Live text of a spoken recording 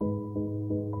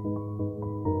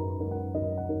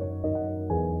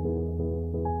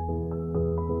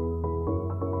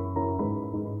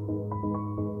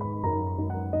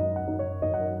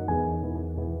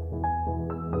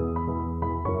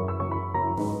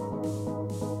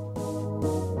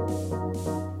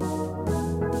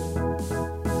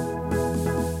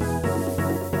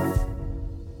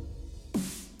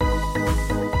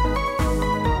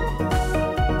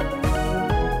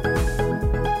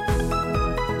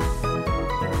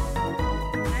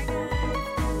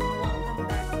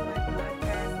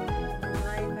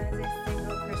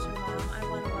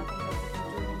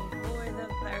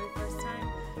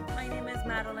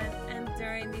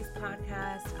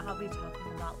I'll be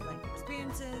talking about life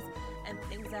experiences and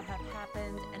things that have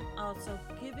happened, and also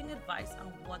giving advice on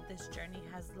what this journey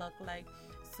has looked like.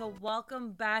 So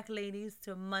welcome back, ladies,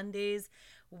 to Mondays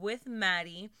with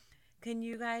Maddie. Can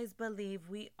you guys believe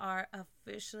we are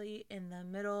officially in the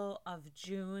middle of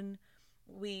June?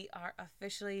 We are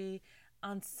officially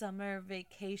on summer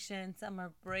vacation,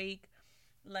 summer break.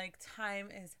 Like, time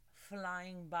is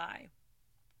flying by.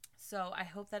 So I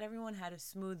hope that everyone had a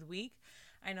smooth week.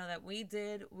 I know that we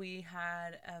did. We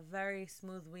had a very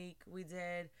smooth week. We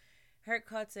did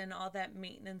haircuts and all that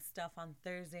maintenance stuff on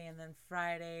Thursday, and then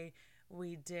Friday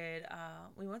we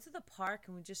went to the park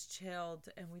and we just chilled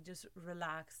and we just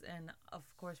relaxed, and of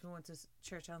course we went to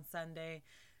church on Sunday.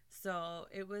 So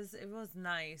it was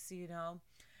nice,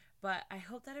 But I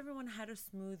hope that everyone had a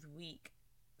smooth week.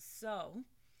 So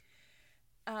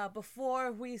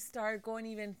before we start going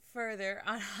even further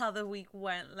on how the week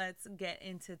went, let's get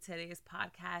into today's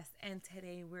podcast. And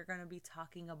today we're going to be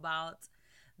talking about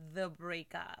the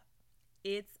breakup.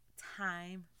 It's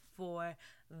time for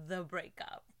the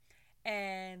breakup.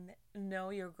 And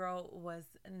no, your girl was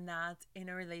not in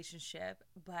a relationship,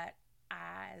 but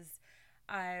as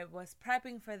I was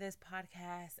prepping for this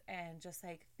podcast and just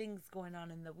like things going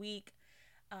on in the week,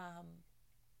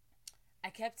 I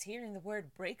kept hearing the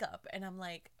word breakup, and I'm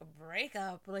like,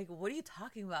 breakup? Like, what are you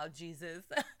talking about, Jesus?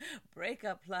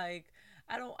 Breakup? Like,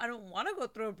 I don't want to go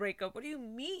through a breakup. What do you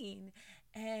mean?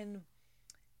 And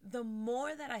the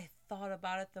more that I thought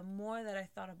about it, the more that I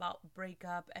thought about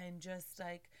breakup and just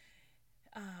like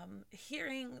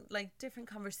hearing like different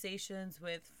conversations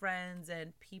with friends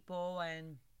and people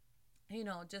and,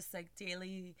 just like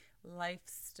daily life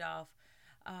stuff,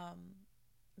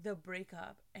 the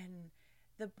breakup. And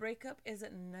the breakup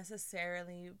isn't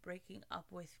necessarily breaking up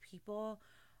with people,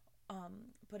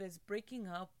 but it's breaking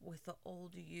up with the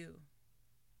old you,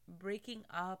 breaking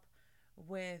up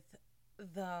with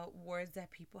the words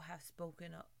that people have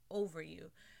spoken over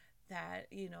you that,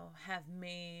 have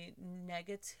made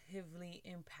negatively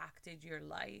impacted your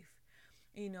life.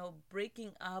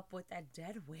 Breaking up with that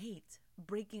dead weight,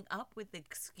 breaking up with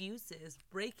excuses,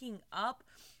 breaking up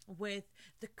with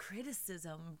the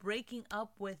criticism, breaking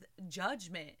up with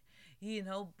judgment,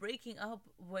 breaking up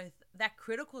with that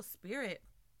critical spirit.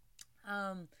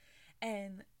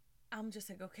 And I'm just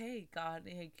like, okay, God,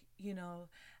 like,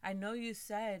 I know you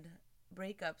said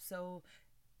breakup, so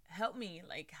help me,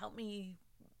 what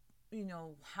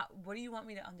do you want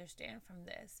me to understand from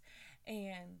this?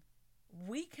 And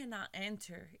we cannot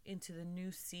enter into the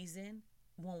new season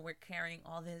when we're carrying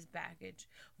all this baggage.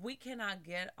 We cannot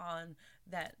get on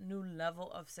that new level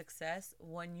of success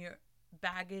when your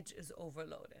baggage is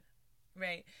overloaded,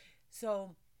 right?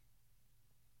 So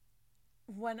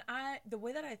the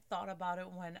way that I thought about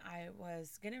it when I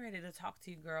was getting ready to talk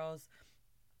to you girls,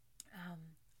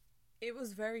 it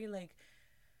was very like,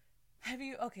 have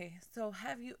you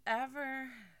ever,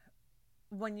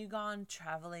 when you gone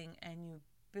traveling and you've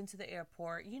been to the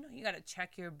airport, you got to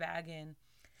check your bag in,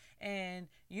 and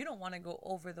you don't want to go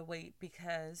over the weight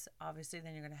because obviously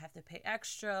then you're going to have to pay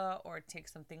extra or take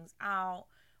some things out,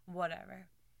 whatever.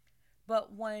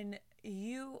 But when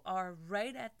you are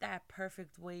right at that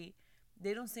perfect weight,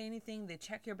 they don't say anything, they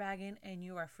check your bag in, and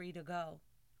you are free to go,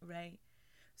 right?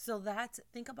 So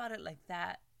think about it like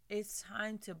that. It's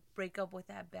time to break up with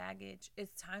that baggage.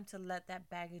 It's time to let that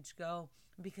baggage go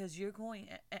because you're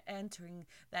entering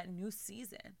that new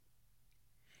season.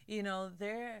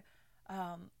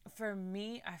 For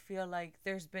me, I feel like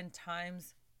there's been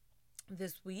times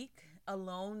this week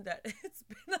alone that it's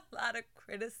been a lot of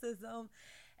criticism,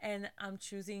 and I'm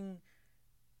choosing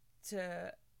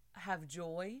to have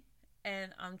joy,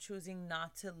 and I'm choosing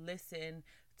not to listen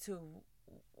to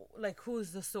like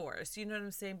who's the source, you know what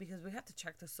I'm saying? Because we have to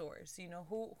check the source,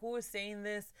 who is saying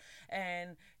this,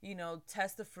 and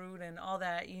test the fruit and all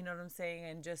that, you know what I'm saying?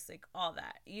 And just like all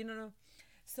that,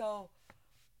 so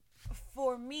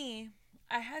for me,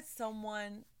 I had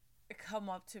someone come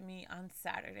up to me on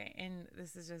Saturday, and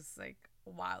this is just like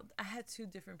wild. I had two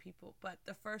different people, but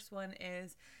the first one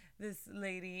is this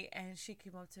lady, and she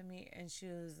came up to me and she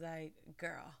was like,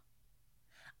 girl,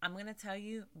 I'm gonna tell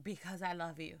you because I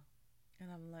love you. And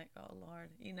I'm like, oh Lord,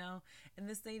 and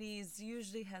this lady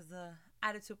usually has a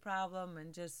attitude problem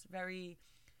and just very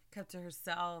kept to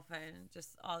herself and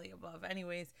just all the above.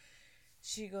 Anyways,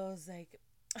 she goes like,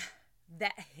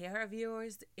 that hair of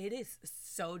yours, it is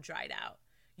so dried out.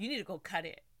 You need to go cut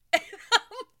it. And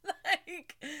I'm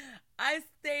like, I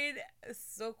stayed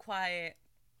so quiet,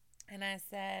 and I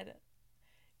said,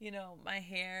 my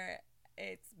hair,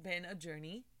 it's been a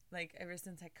journey. Like ever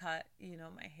since I cut,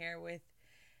 my hair with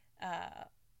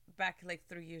back like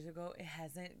 3 years ago, it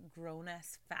hasn't grown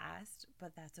as fast,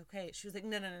 but that's okay. She was like,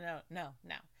 no, no, no, no, no,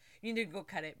 no. You need to go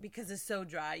cut it because it's so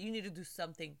dry. You need to do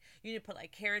something. You need to put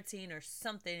like keratin or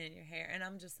something in your hair. And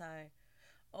I'm just like,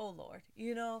 oh Lord,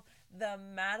 the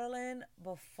Madeline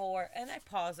before, and I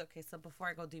paused. Okay, so before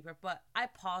I go deeper, but I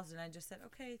paused and I just said,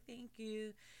 okay, thank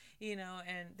you,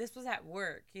 and this was at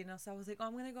work, so I was like, oh,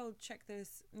 I'm gonna go check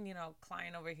this,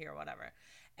 client over here, whatever,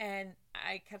 and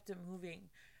I kept it moving.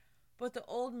 But the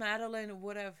old Madeline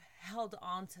would have held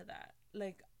on to that.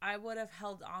 Like, I would have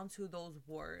held on to those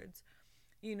words,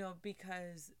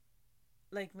 because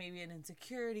like maybe an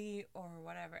insecurity or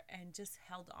whatever, and just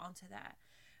held on to that.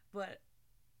 But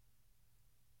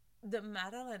the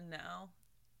Madeline now,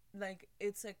 like,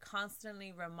 it's a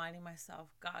constantly reminding myself,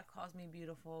 God calls me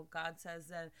beautiful. God says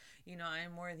that, I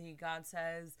am worthy. God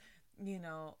says,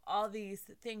 all these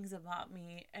things about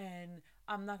me. And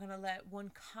I'm not going to let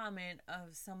one comment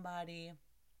of somebody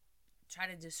try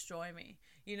to destroy me.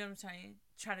 You know what I'm saying?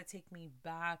 Try to take me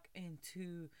back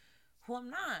into who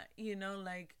I'm not.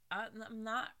 Like, I'm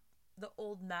not the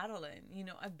old Madeline.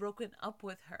 I've broken up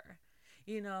with her,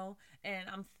 and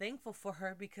I'm thankful for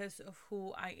her because of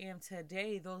who I am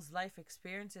today. Those life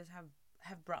experiences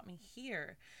have brought me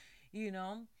here, you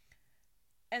know.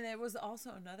 And there was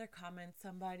also another comment.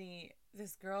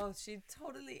 This girl, she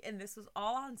totally, and this was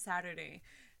all on Saturday.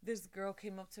 This girl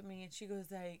came up to me and she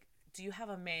goes like, "Do you have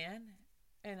a man?"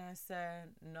 And I said,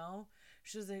 "No."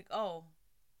 She was like, "Oh,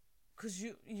 cause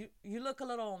you look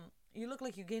you look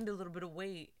like you gained a little bit of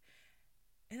weight."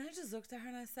 And I just looked at her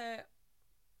and I said,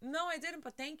 "No, I didn't,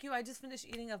 but thank you. I just finished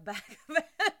eating a bag of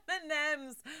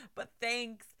M&Ms, but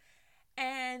thanks."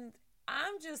 And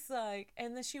I'm just like,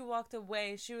 and then she walked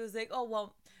away. She was like, "Oh,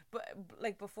 well," but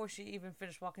like before she even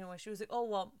finished walking away, she was like, "Oh,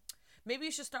 well, maybe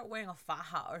you should start wearing a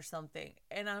faja or something."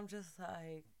 And I'm just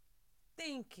like,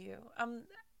 "Thank you.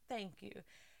 Thank you."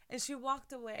 And she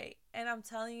walked away. And I'm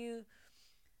telling you,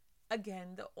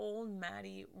 again, the old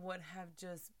Maddie would have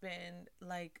just been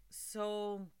like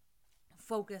so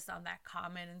focused on that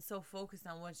comment and so focused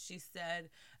on what she said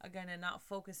again, and not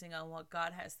focusing on what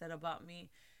God has said about me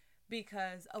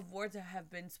because of words that have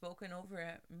been spoken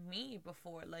over me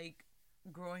before, like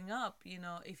growing up.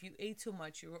 If you ate too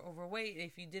much, you were overweight.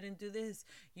 If you didn't do this,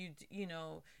 you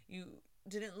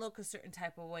didn't look a certain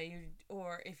type of way.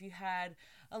 Or if you had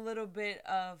a little bit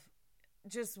of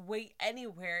just weight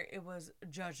anywhere, it was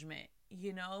judgment.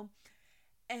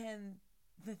 And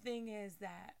the thing is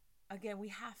that, again, we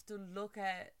have to look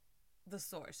at the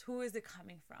source. Who is it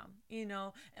coming from?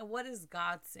 And what is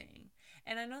God saying?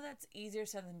 And I know that's easier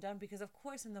said than done because, of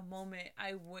course, in the moment,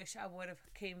 I wish I would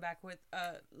have came back with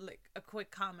a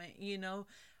quick comment,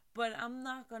 but I'm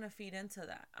not going to feed into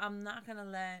that. I'm not going to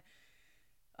let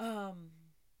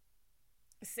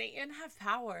Satan have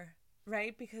power,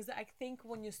 right? Because I think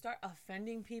when you start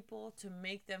offending people to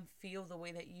make them feel the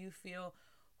way that you feel,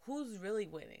 who's really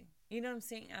winning? You know what I'm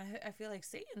saying? I feel like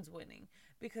Satan's winning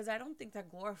because I don't think that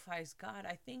glorifies God.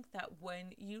 I think that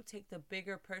when you take the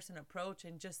bigger person approach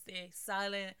and just stay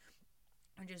silent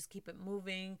or just keep it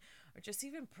moving or just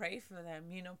even pray for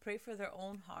them, pray for their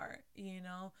own heart.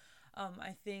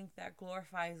 I think that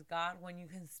glorifies God when you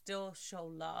can still show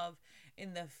love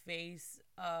in the face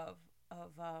of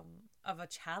a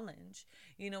challenge.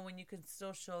 When you can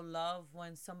still show love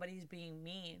when somebody's being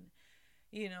mean.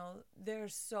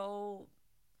 There's so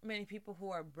many people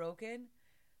who are broken,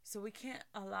 so we can't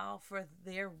allow for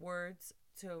their words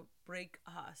to break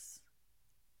us.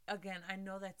 Again, I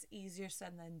know that's easier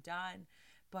said than done,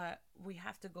 but we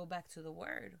have to go back to the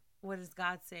word. What is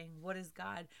God saying?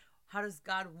 How does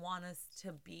God want us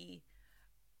to be?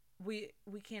 We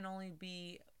can't only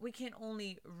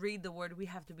read the word, we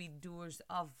have to be doers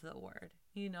of the word.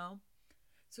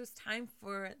 So it's time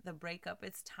for the breakup.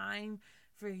 It's time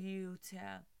for you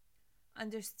to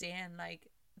understand, like,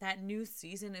 that new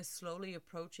season is slowly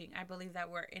approaching. I believe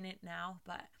that we're in it now,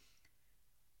 but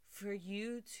for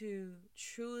you to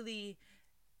truly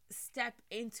step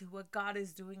into what God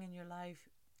is doing in your life,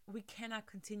 we cannot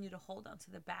continue to hold on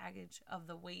to the baggage of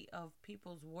the weight of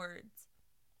people's words.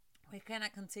 We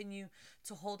cannot continue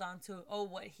to hold on to, oh,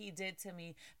 what he did to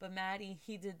me. But Maddie,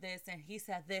 he did this and he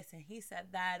said this and he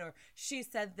said that, or she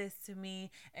said this to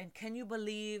me. And can you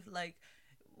believe, like,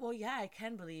 well, yeah, I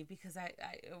can believe because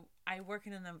I work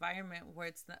in an environment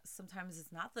where sometimes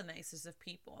it's not the nicest of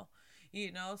people,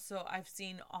 so I've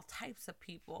seen all types of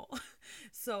people.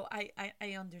 So I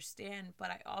understand, but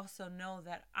I also know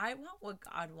that I want what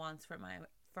God wants for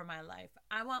my life.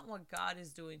 I want what God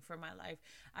is doing for my life.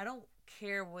 I don't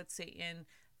care what Satan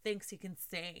thinks he can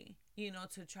say,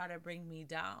 to try to bring me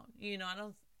down.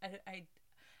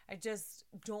 I I just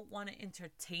don't want to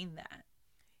entertain that,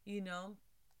 you know?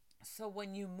 So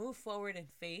when you move forward in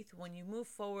faith, when you move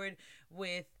forward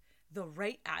with the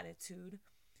right attitude,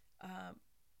 um,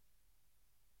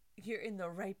 you're in the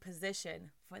right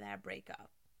position for that breakup,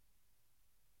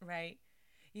 right?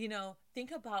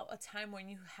 Think about a time when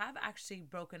you have actually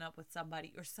broken up with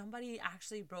somebody, or somebody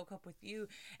actually broke up with you,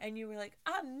 and you were like,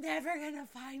 I'm never gonna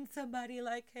find somebody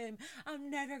like him. I'm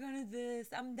never gonna do this.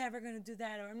 I'm never gonna do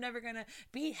that. Or I'm never gonna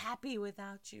be happy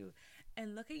without you.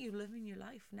 And look at you living your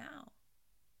life now.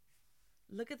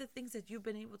 Look at the things that you've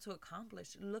been able to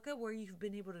accomplish. Look at where you've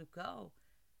been able to go.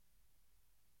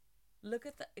 Look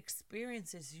at the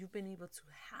experiences you've been able to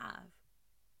have.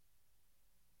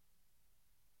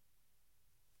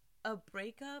 A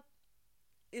breakup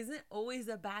isn't always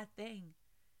a bad thing.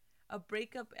 A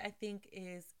breakup, I think,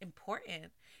 is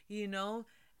important.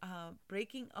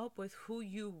 Breaking up with who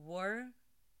you were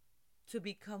to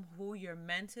become who you're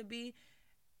meant to be,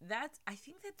 I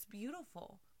think that's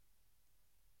beautiful.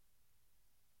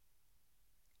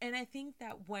 And I think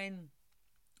that when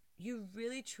you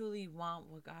really truly want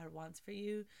what God wants for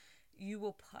you, you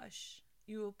will push.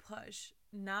 You will push,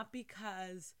 not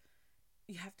because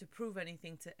you have to prove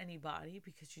anything to anybody,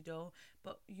 because you don't,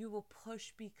 but you will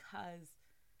push because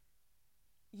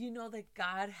you know that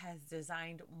God has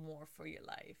designed more for your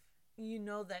life. You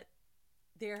know that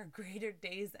there are greater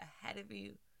days ahead of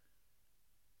you.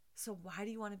 So why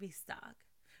do you want to be stuck?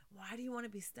 Why do you want to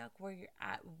be stuck where you're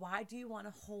at? Why do you want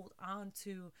to hold on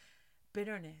to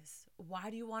bitterness? Why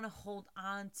do you want to hold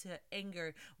on to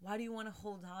anger? Why do you want to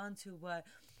hold on to what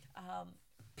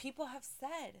people have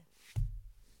said?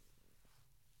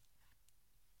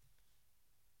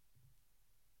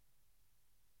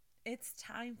 It's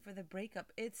time for the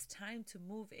breakup. It's time to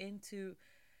move into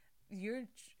your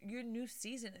new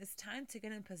season. It's time to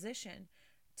get in position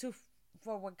to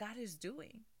for what God is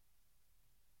doing.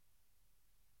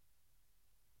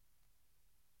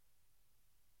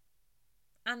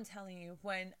 I'm telling you,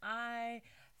 when my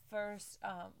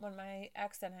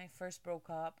ex and I first broke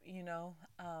up,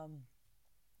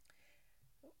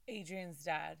 Adrian's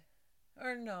dad,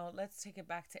 or no, let's take it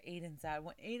back to Aiden's dad.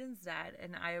 When Aiden's dad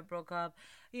and I broke up,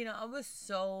 I was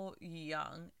so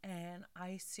young, and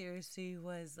I seriously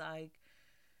was like,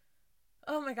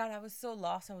 oh my God, I was so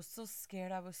lost. I was so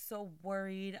scared. I was so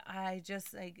worried. I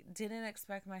just like didn't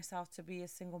expect myself to be a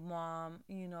single mom,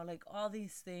 like all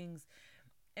these things.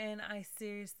 And I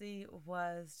seriously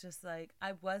was just like,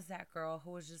 I was that girl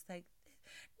who was just like,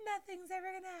 nothing's ever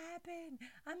gonna happen.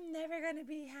 I'm never gonna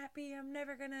be happy. I'm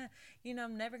never gonna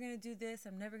do this.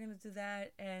 I'm never gonna do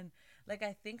that. And like,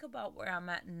 I think about where I'm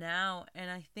at now,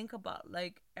 and I think about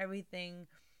like everything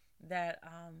that,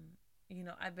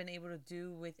 I've been able to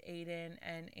do with Aiden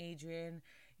and Adrian,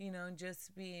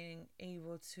 just being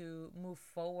able to move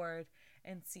forward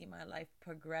and see my life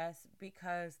progress,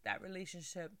 because that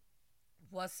relationship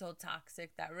was so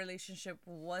toxic. That relationship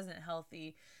wasn't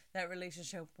healthy. That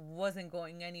relationship wasn't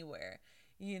going anywhere.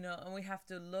 And we have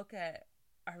to look at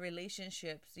our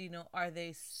relationships. Are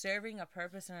they serving a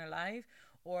purpose in our life,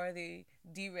 or are they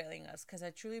derailing us? Because I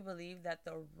truly believe that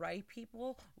the right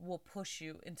people will push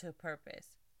you into purpose.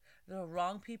 The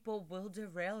wrong people will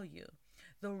derail you.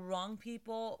 The wrong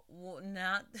people will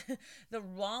not, the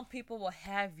wrong people will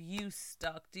have you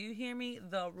stuck. Do you hear me?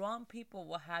 The wrong people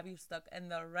will have you stuck,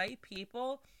 and the right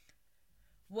people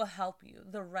will help you.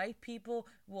 The right people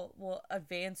will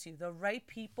advance you. The right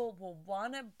people will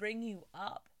want to bring you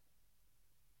up.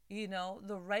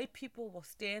 The right people will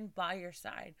stand by your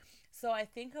side. So I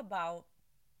think about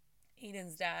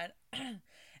Aiden's dad,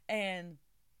 and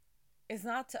it's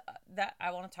not that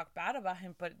I want to talk bad about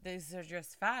him, but these are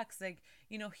just facts. Like,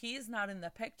 he is not in the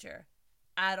picture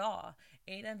at all.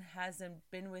 Aiden hasn't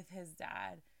been with his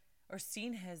dad or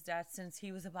seen his dad since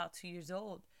he was about 2 years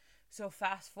old. So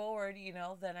fast forward,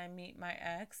 then I meet my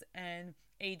ex and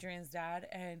Adrian's dad,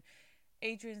 and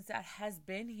Adrian's dad has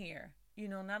been here.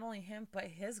 Not only him, but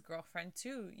his girlfriend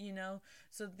too.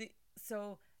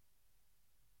 So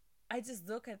I just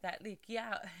look at that, like,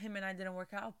 yeah, him and I didn't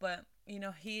work out, but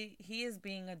he is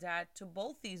being a dad to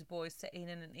both these boys, to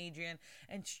Aiden and Adrian,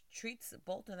 and treats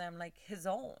both of them like his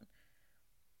own.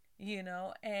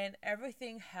 And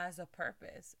everything has a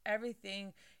purpose.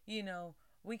 Everything,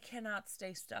 we cannot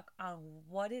stay stuck on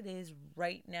what it is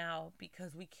right now,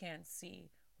 because we can't see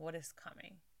what is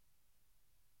coming.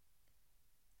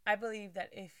 I believe that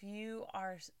if you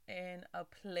are in a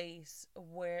place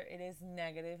where it is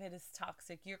negative, it is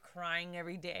toxic, you're crying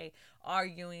every day,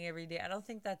 arguing every day, I don't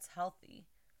think that's healthy.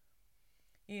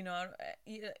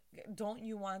 Don't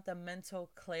you want the mental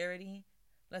clarity?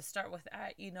 Let's start with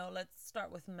that. Let's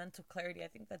start with mental clarity. I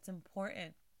think that's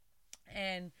important.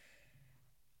 And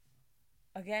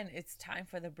again, it's time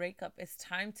for the breakup. It's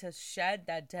time to shed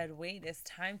that dead weight. It's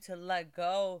time to let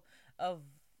go of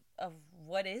of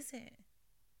what isn't,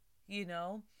 you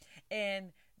know?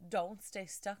 And don't stay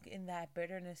stuck in that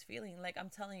bitterness feeling. Like I'm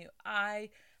telling you, I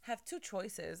have two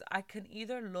choices. I can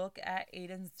either look at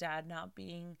Aiden's dad not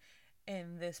being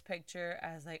in this picture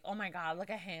as like, oh my God, look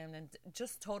at him, and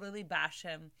just totally bash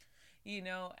him,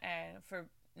 and for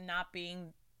not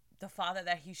being the father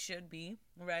that he should be,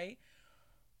 right?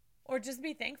 Or just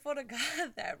be thankful to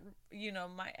God that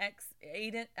my ex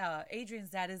Adrian's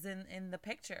dad is in the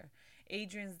picture.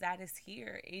 Adrian's dad is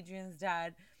here. Adrian's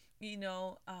dad,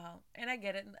 and I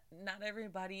get it. Not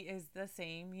everybody is the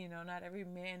same. Not every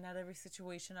man, not every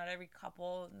situation, not every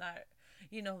couple, not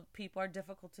people are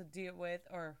difficult to deal with,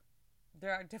 or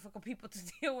there are difficult people to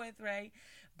deal with, right?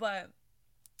 But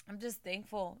I'm just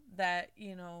thankful that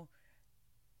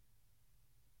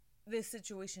this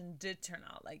situation did turn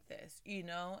out like this,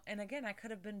 And again, I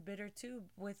could have been bitter too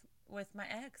with my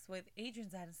ex, with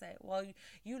Adrian's dad, and say, well,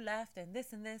 you left and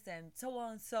this and so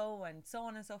on and so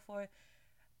on and so forth.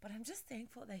 But I'm just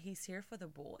thankful that he's here for the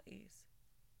boys.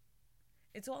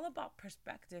 It's all about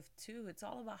perspective too. It's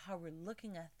all about how we're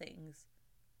looking at things.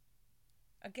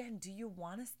 Again, do you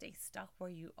want to stay stuck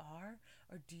where you are,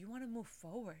 or do you want to move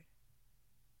forward?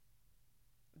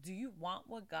 Do you want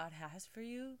what God has for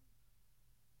you?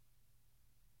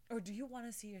 Or do you want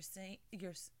to see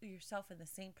yourself in the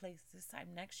same place this time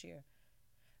next year?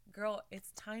 Girl,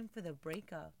 it's time for the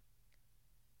breakup.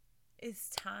 It's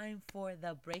time for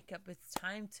the breakup. It's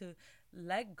time to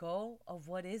let go of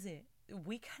what isn't.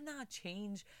 We cannot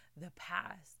change the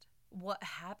past. What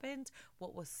happened,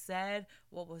 what was said,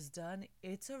 what was done,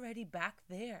 it's already back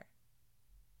there.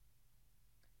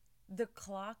 The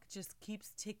clock just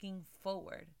keeps ticking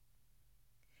forward.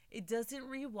 It doesn't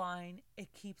rewind,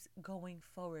 it keeps going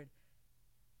forward.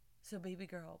 So, baby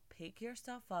girl, pick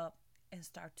yourself up and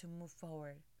start to move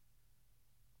forward.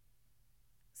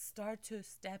 Start to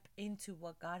step into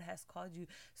what God has called you.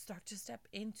 Start to step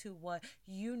into what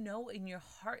you know in your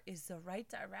heart is the right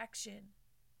direction.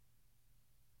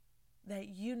 That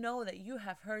you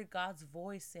have heard God's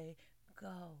voice say,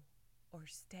 go, or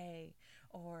stay,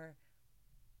 or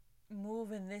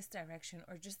move in this direction,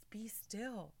 or just be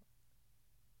still.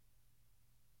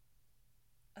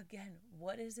 Again,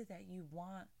 what is it that you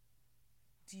want?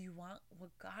 Do you want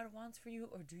what God wants for you,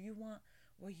 or do you want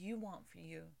what you want for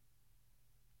you?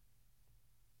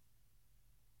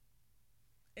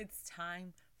 It's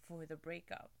time for the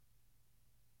breakup.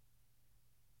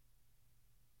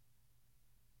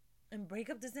 And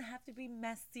breakup doesn't have to be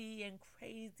messy and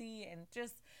crazy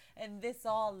and this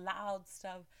all loud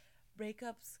stuff.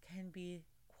 Breakups can be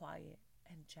quiet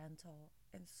and gentle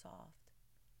and soft.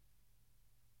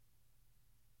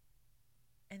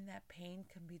 And that pain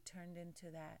can be turned into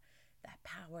that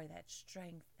power, that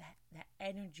strength, that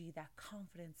energy, that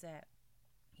confidence that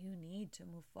you need to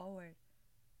move forward.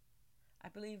 I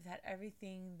believe that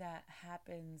everything that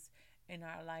happens in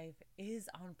our life is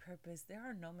on purpose. There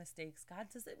are no mistakes. God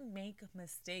doesn't make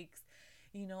mistakes.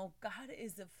 God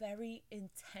is a very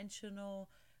intentional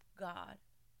God.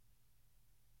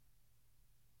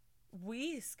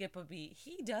 We skip a beat.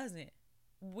 He doesn't.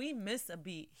 We miss a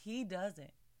beat. He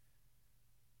doesn't.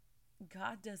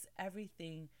 God does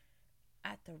everything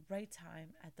at the right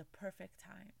time, at the perfect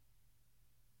time.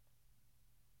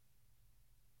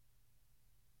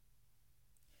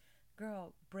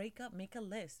 Girl, break up, make a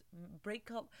list.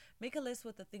 Break up, make a list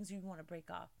with the things you want to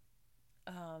break off.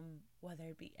 Whether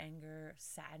it be anger,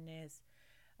 sadness,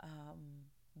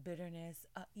 bitterness,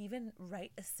 even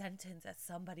write a sentence that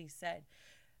somebody said.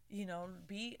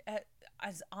 Be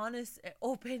as honest,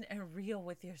 open, and real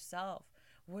with yourself.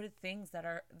 What are things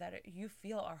that you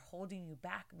feel are holding you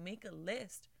back? Make a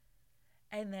list.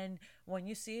 And then when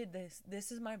you see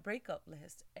this is my breakup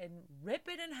list, and rip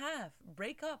it in half.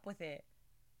 Break up with it.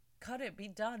 Cut it, be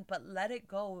done, but let it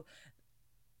go.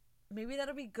 Maybe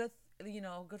that'll be good,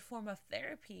 good form of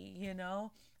therapy,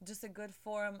 just a good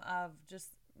form of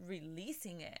just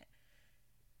releasing it.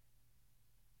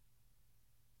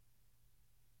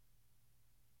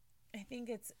 I think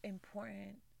it's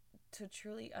important to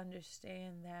truly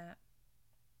understand that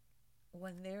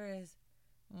when there is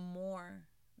more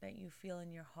that you feel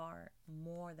in your heart,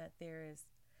 more that there's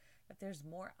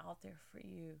more out there for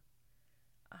you.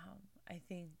 I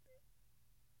think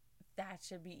that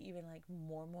should be even like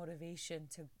more motivation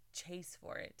to chase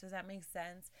for it. Does that make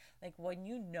sense? Like when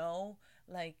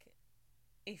like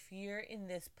if you're in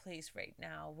this place right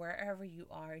now, wherever you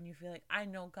are, and you feel like, I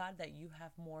know, God, that you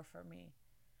have more for me.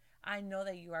 I know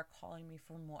that you are calling me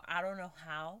for more. I don't know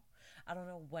how. I don't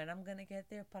know when I'm going to get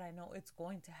there, but I know it's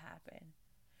going to happen.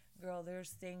 Girl, there's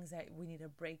things that we need to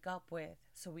break up with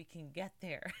so we can get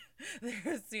there.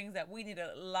 There's things that we need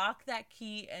to lock that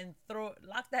key and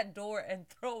lock that door and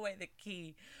throw away the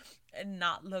key and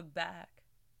not look back.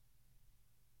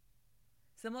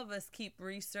 Some of us keep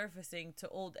resurfacing to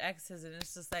old exes, and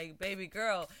it's just like, baby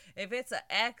girl, if it's an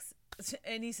ex,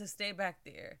 it needs to stay back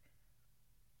there.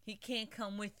 He can't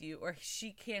come with you, or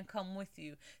she can't come with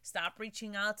you. Stop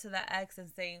reaching out to that ex and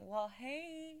saying, well,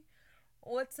 hey,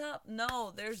 what's up?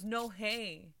 No, there's no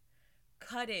hey.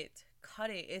 Cut it.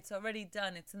 Cut it. It's already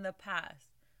done. It's in the past.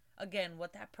 Again,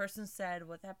 what that person said,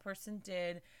 what that person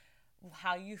did,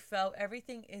 how you felt,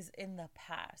 everything is in the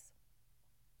past.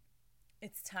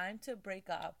 It's time to break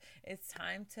up. It's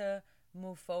time to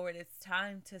move forward. It's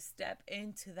time to step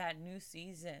into that new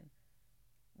season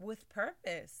with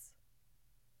purpose.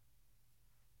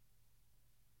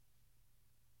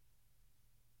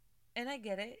 And I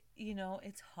get it,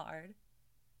 it's hard,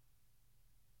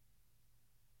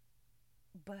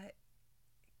 but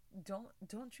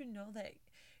don't you know that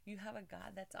you have a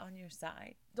God that's on your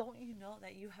side? Don't you know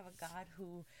that you have a God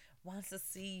who wants to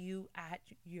see you at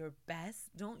your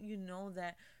best? Don't you know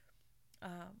that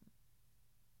um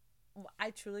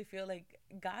I truly feel like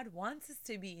God wants us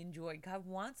to be enjoyed. God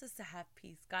wants us to have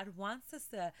peace. God wants us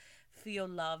to feel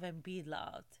love and be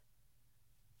loved.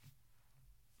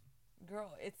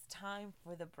 Girl, it's time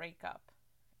for the breakup.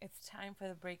 It's time for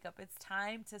the breakup. It's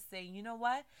time to say, you know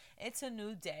what? It's a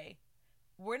new day.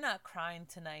 We're not crying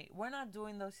tonight. We're not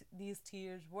doing these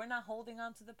tears. We're not holding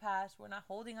on to the past. We're not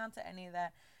holding on to any of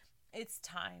that. It's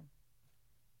time.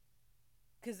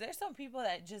 Because there's some people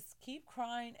that just keep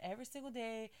crying every single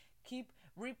day, keep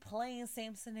replaying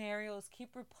same scenarios,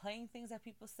 keep replaying things that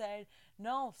people said.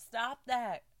 No, stop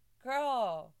that.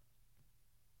 Girl,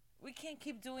 we can't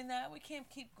keep doing that. We can't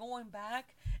keep going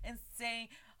back and saying,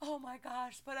 oh my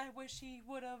gosh, but I wish he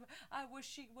would have. I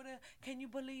wish he would have. Can you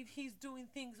believe he's doing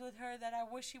things with her that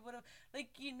I wish he would have? Like,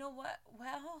 you know what?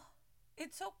 Well,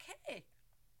 it's okay.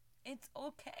 It's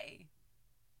okay.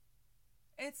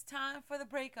 It's time for the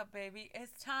breakup, baby.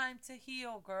 It's time to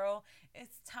heal, girl.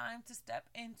 It's time to step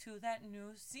into that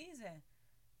new season.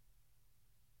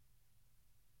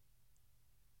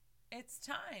 It's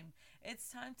time.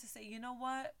 It's time to say, you know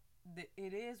what?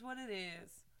 It is what it is.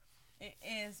 It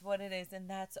is what it is, and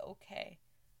that's okay.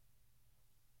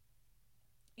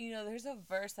 There's a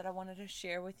verse that I wanted to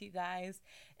share with you guys,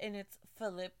 and it's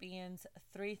Philippians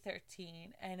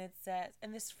 3:13, and it says,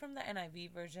 and this is from the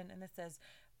NIV version, and it says,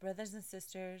 brothers and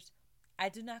sisters, I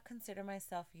do not consider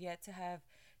myself yet to have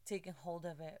taken hold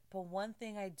of it, but one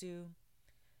thing I do,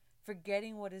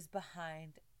 forgetting what is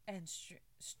behind and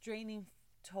straining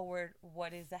toward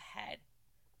what is ahead.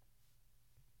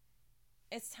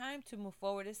 It's time to move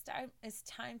forward. It's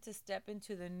time to step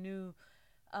into the new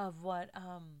of what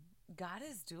God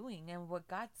is doing and what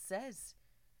God says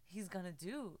he's going to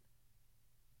do.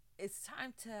 It's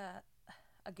time to,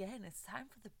 again, it's time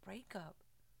for the breakup.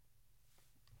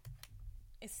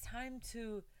 It's time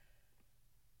to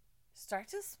start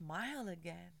to smile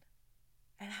again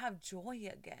and have joy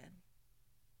again.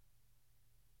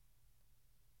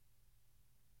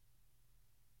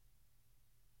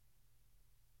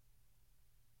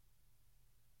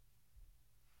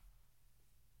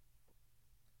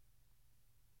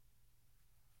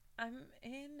 I'm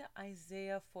in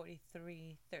Isaiah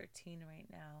 43:13 right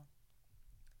now.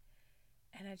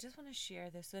 And I just want to share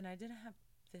this. And I didn't have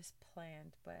this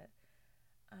planned, but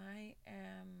I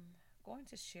am going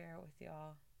to share it with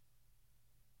y'all.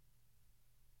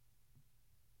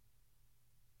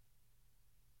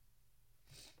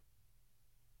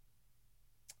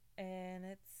 And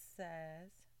it says,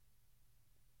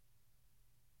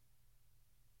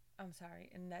 I'm sorry,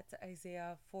 and that's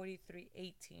Isaiah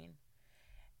 43:18.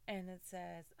 And it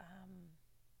says,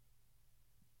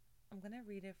 I'm going to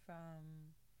read it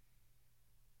from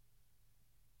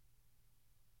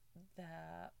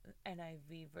the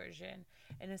NIV version.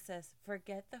 And it says,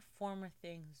 forget the former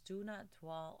things, do not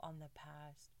dwell on the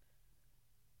past.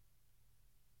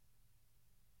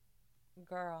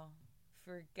 Girl,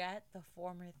 forget the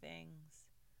former things.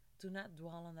 Do not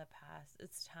dwell on the past.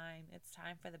 It's time. It's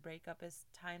time for the breakup. It's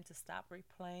time to stop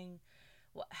replaying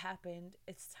what happened.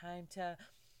 It's time to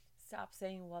stop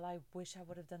saying, well, I wish I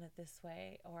would have done it this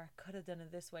way, or I could have done it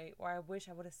this way, or I wish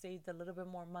I would have saved a little bit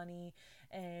more money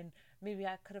and maybe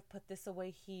I could have put this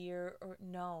away here. Or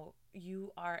no,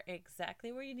 you are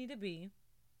exactly where you need to be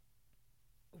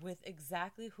with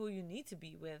exactly who you need to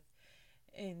be with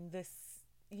in this,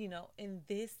 in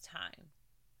this time.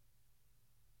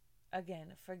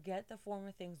 Again, forget the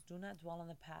former things. Do not dwell on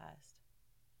the past.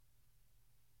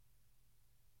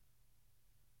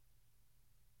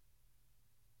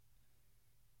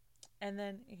 And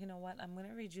then, you know what? I'm going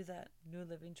to read you that New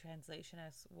Living Translation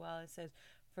as well. It says,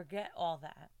 forget all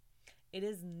that. It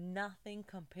is nothing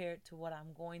compared to what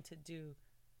I'm going to do.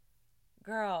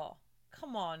 Girl,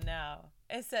 come on now.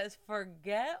 It says,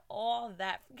 forget all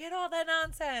that. Forget all that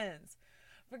nonsense.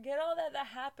 Forget all that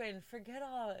happened. Forget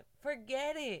all it.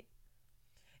 Forget it.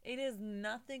 It is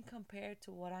nothing compared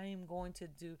to what I am going to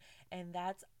do. And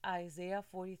that's Isaiah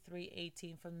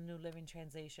 43:18 from the New Living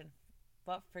Translation.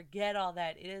 But forget all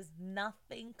that. It is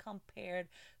nothing compared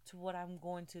to what I'm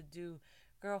going to do.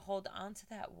 Girl, hold on to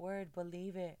that word.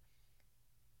 Believe it.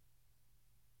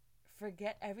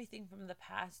 Forget everything from the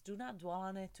past. Do not dwell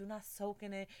on it. Do not soak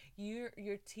in it. Your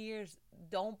tears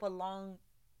don't belong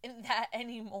in that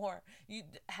anymore. You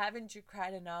haven't you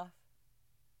cried enough?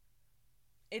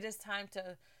 It is time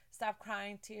to stop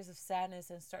crying tears of sadness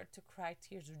and start to cry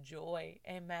tears of joy.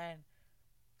 Amen.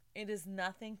 It is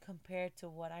nothing compared to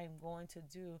what I am going to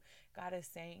do. God is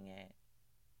saying it.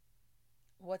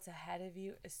 What's ahead of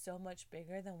you is so much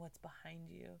bigger than what's behind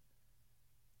you.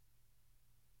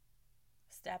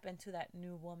 Step into that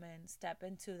new woman. Step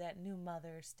into that new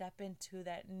mother. Step into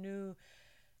that new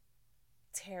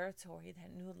territory,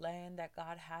 that new land that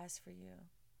God has for you.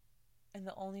 And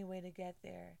the only way to get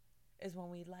there is when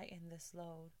we lighten this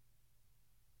load.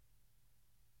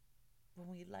 When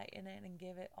we lighten it and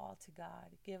give it all to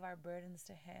God. Give our burdens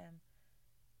to Him.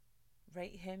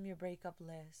 Rate Him your breakup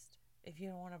list. If you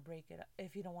don't want to break it up,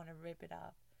 if you don't want to rip it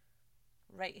up,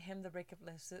 write Him the breakup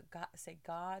list. God, say,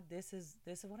 God, this is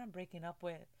what I'm breaking up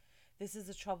with. This is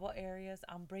the trouble areas.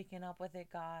 I'm breaking up with it,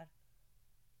 God.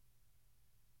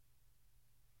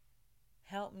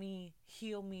 Help me,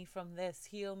 heal me from this.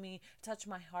 Heal me, touch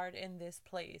my heart in this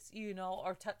place,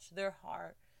 or touch their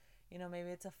heart. Maybe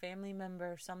it's a family member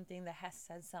or something that has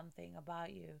said something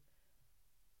about you.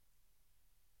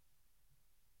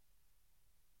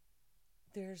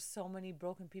 There's so many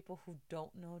broken people who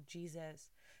don't know Jesus.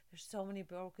 There's so many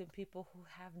broken people who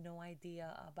have no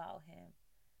idea about Him.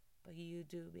 But you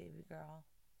do, baby girl.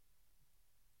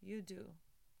 You do.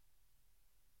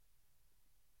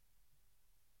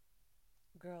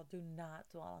 Girl, do not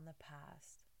dwell on the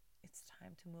past. It's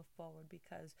time to move forward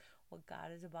because what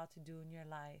God is about to do in your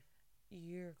life,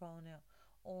 you're going to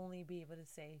only be able to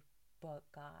say, but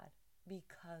God,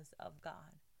 because of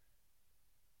God.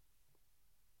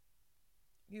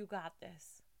 You got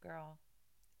this, girl.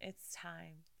 It's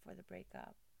time for the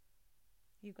breakup.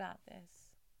 You got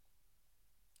this.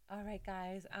 All right,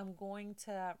 guys, I'm going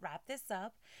to wrap this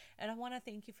up. And I want to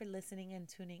thank you for listening and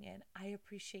tuning in. I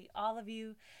appreciate all of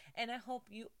you. And I hope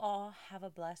you all have a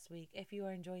blessed week. If you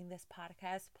are enjoying this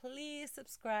podcast, please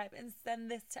subscribe and send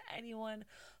this to anyone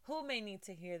who may need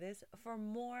to hear this for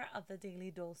more of the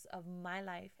daily dose of my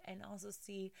life and also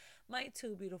see my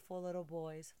two beautiful little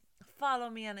boys. Follow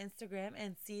me on Instagram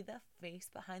and see the face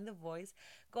behind the voice.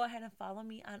 Go ahead and follow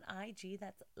me on IG.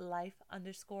 That's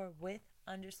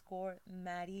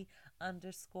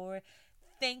life_with_Maddie_.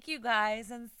 Thank you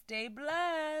guys and stay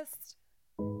blessed.